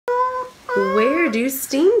Where Do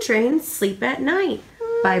Steam Trains Sleep at Night?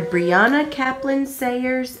 By Brianna Kaplan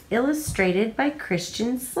Sayers, illustrated by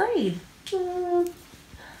Christian Slade.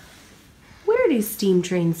 Where do steam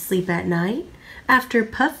trains sleep at night? After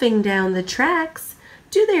puffing down the tracks,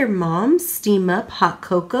 do their moms steam up hot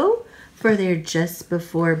cocoa for their just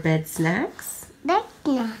before bed snacks?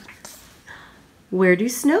 Where do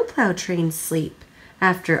snowplow trains sleep?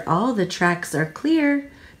 After all the tracks are clear,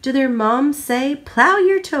 do their moms say, "Plow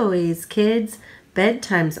your toys, kids,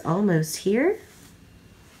 bedtime's almost here"?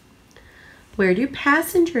 Where do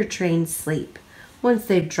passenger trains sleep? Once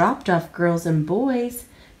they've dropped off girls and boys,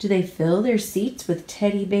 do they fill their seats with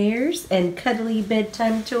teddy bears and cuddly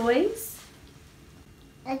bedtime toys?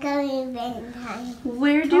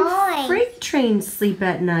 Where do freight trains sleep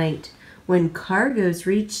at night? When cargo's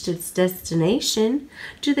reached its destination,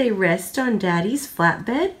 do they rest on Daddy's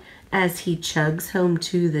flatbed as he chugs home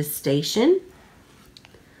to the station?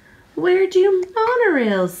 Where do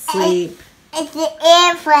monorails sleep? It's an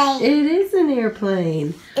airplane. It is an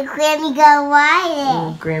airplane. And Grammy go ride it.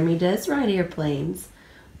 Well, Grammy does ride airplanes.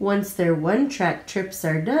 Once their one-track trips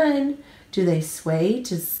are done, do they sway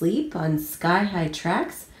to sleep on sky-high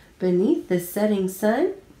tracks beneath the setting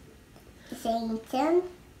sun?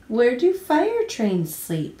 Where do fire trains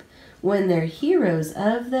sleep? When they're heroes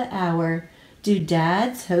of the hour, do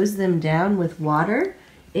dads hose them down with water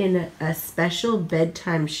in a special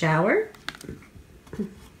bedtime shower?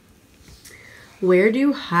 Where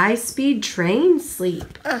do high-speed trains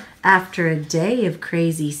sleep? After a day of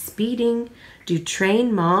crazy speeding, do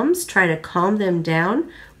train moms try to calm them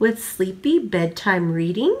down with sleepy bedtime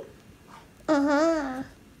reading?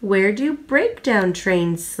 Where do breakdown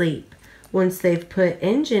trains sleep? Once they've put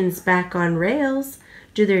engines back on rails,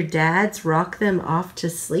 do their dads rock them off to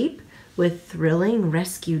sleep with thrilling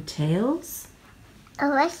rescue tales?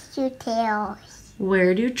 Rescue tales.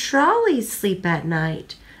 Where do trolleys sleep at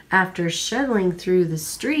night? After shuttling through the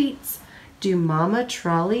streets, do mama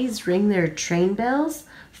trolleys ring their train bells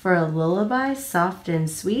for a lullaby soft and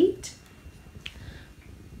sweet?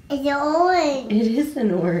 It's orange. It is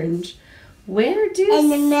an orange. Where do...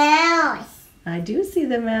 And the mouse. I do see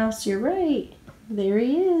the mouse, you're right. There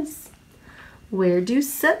he is. Where do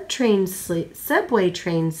subway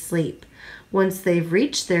trains sleep? Once they've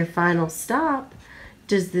reached their final stop,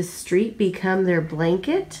 does the street become their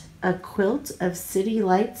blanket? A quilt of city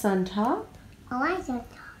lights on top? Lights on top.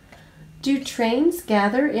 Do trains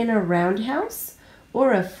gather in a roundhouse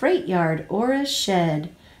or a freight yard or a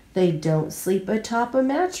shed? They don't sleep atop a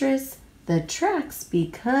mattress. The tracks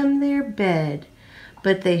become their bed.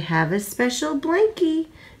 But they have a special blankie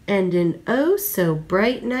and an oh so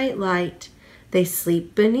bright night light. They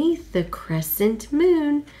sleep beneath the crescent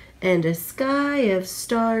moon and a sky of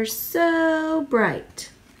stars so bright.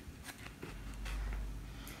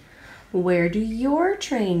 Where do your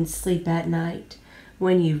trains sleep at night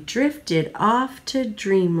when you've drifted off to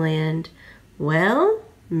dreamland? Well,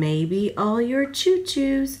 maybe all your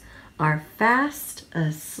choo-choos are fast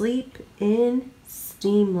asleep in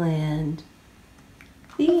steamland.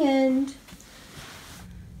 The end.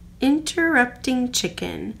 Interrupting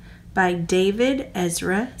Chicken by David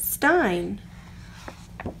Ezra Stein.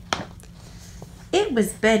 It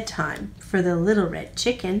was bedtime for the little red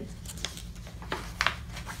chicken.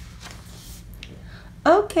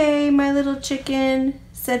 "Okay, my little chicken,"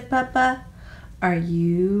 said Papa. "Are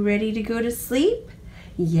you ready to go to sleep?"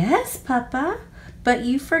 "Yes, Papa, but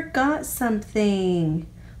you forgot something."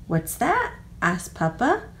 "What's that?" asked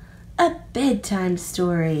Papa. "A bedtime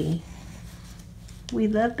story." We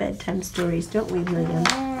love bedtime stories, don't we, William?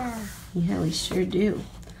 Yeah, we sure do.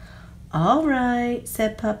 "All right,"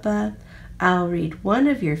 said Papa. "I'll read one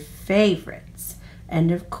of your favorites. And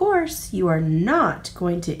of course, you are not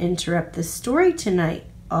going to interrupt the story tonight,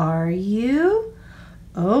 are you?"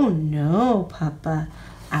 "Oh no, Papa.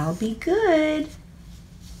 I'll be good."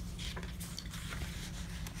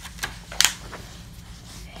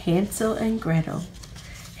 Hansel and Gretel.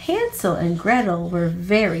 Hansel and Gretel were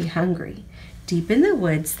very hungry. Deep in the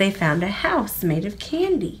woods, they found a house made of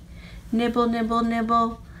candy. Nibble, nibble,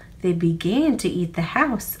 nibble. They began to eat the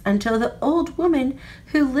house until the old woman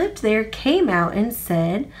who lived there came out and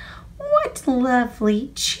said, "What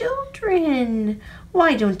lovely children!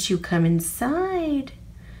 Why don't you come inside?"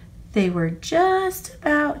 They were just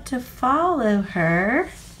about to follow her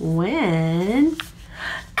when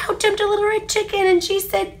out jumped a little red chicken and she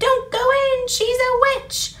said, "Don't go in, she's a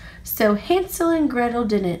witch." So Hansel and Gretel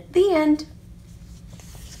didn't. The end.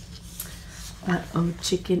 Uh-oh,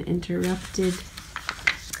 Chicken interrupted.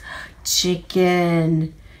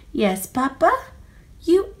 "Chicken." "Yes, Papa?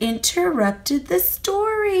 You interrupted the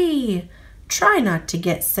story. Try not to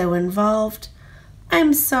get so involved.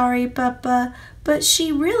 I'm sorry, Papa, but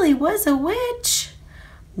she really was a witch.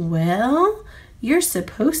 Well, you're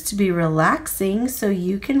supposed to be relaxing so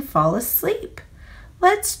you can fall asleep.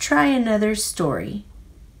 Let's try another story.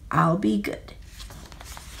 I'll be good.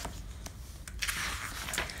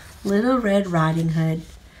 Little Red Riding Hood.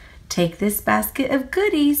 Take this basket of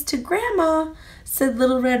goodies to Grandma, said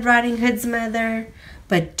Little Red Riding Hood's mother.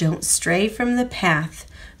 But don't stray from the path.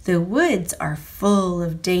 The woods are full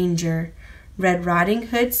of danger. Red Riding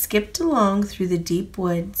Hood skipped along through the deep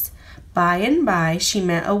woods. By and by she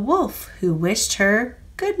met a wolf who wished her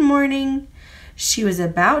good morning. She was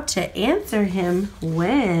about to answer him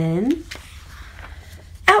when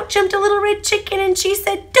out jumped a little red chicken and she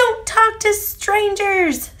said, "Don't talk to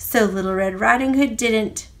strangers." So Little Red Riding Hood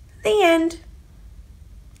didn't. The end.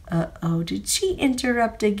 Uh-oh, did she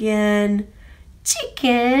interrupt again?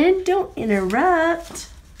 Chicken, don't interrupt.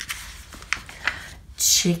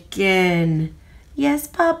 Chicken. Yes,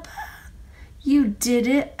 Papa? You did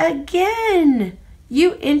it again.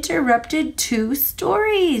 You interrupted 2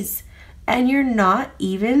 stories, and you're not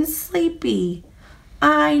even sleepy.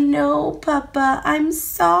 I know, Papa, I'm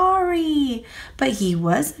sorry, but he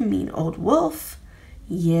was a mean old wolf.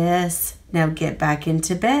 Yes, now get back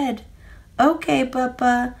into bed. Okay,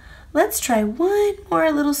 Papa, let's try one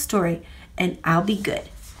more little story, and I'll be good.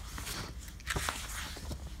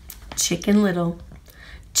 Chicken Little.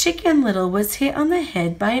 Chicken Little was hit on the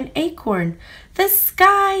head by an acorn. The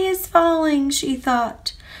sky is falling, she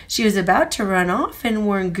thought. She was about to run off and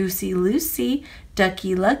warn Goosey Lucy,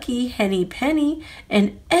 Ducky Lucky, Henny Penny,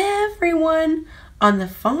 and everyone on the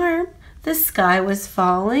farm the sky was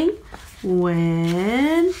falling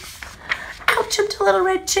when out jumped a little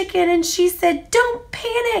red chicken and she said, "Don't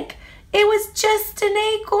panic, it was just an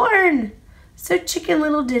acorn." So Chicken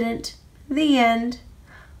Little didn't. The end.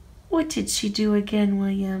 What did she do again,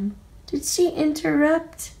 William? Did she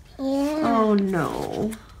interrupt? Yeah. Oh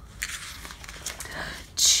no.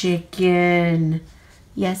 Chicken.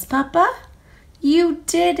 Yes, Papa? You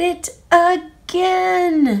did it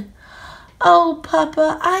again. Oh,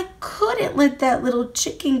 Papa, I couldn't let that little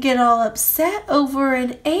chicken get all upset over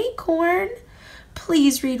an acorn.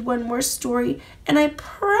 Please read one more story, and I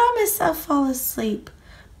promise I'll fall asleep.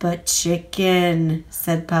 But Chicken,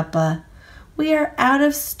 said Papa, we are out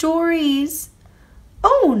of stories.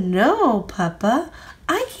 Oh, no, Papa,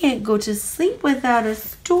 I can't go to sleep without a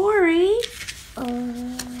story.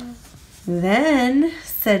 Then,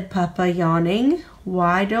 said Papa, yawning,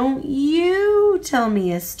 why don't you tell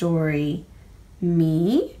me a story?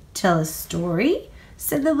 Me? Tell a story?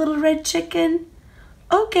 Said the little red chicken.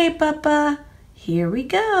 Okay, Papa, here we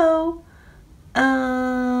go.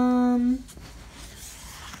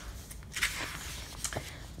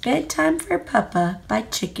 Bedtime for Papa by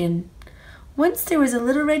Chicken. Once there was a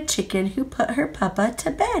little red chicken who put her Papa to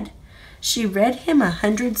bed. She read him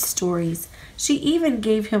 100 stories. She even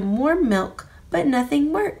gave him warm milk, but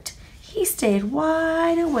nothing worked. He stayed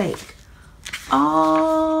wide awake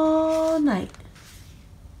all night.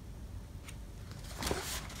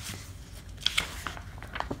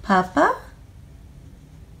 Papa?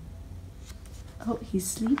 Oh, he's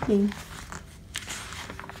sleeping.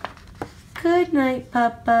 Good night,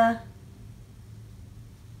 Papa.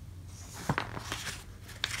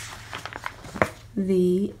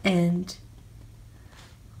 The end.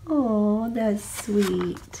 Oh, that's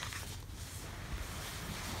sweet.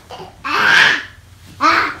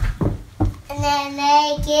 And then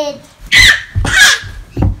make it.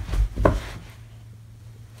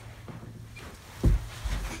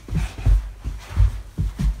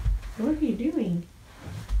 What are you doing?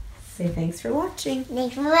 Say thanks for watching.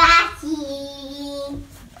 Thanks for watching.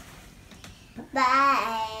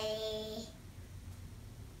 Bye.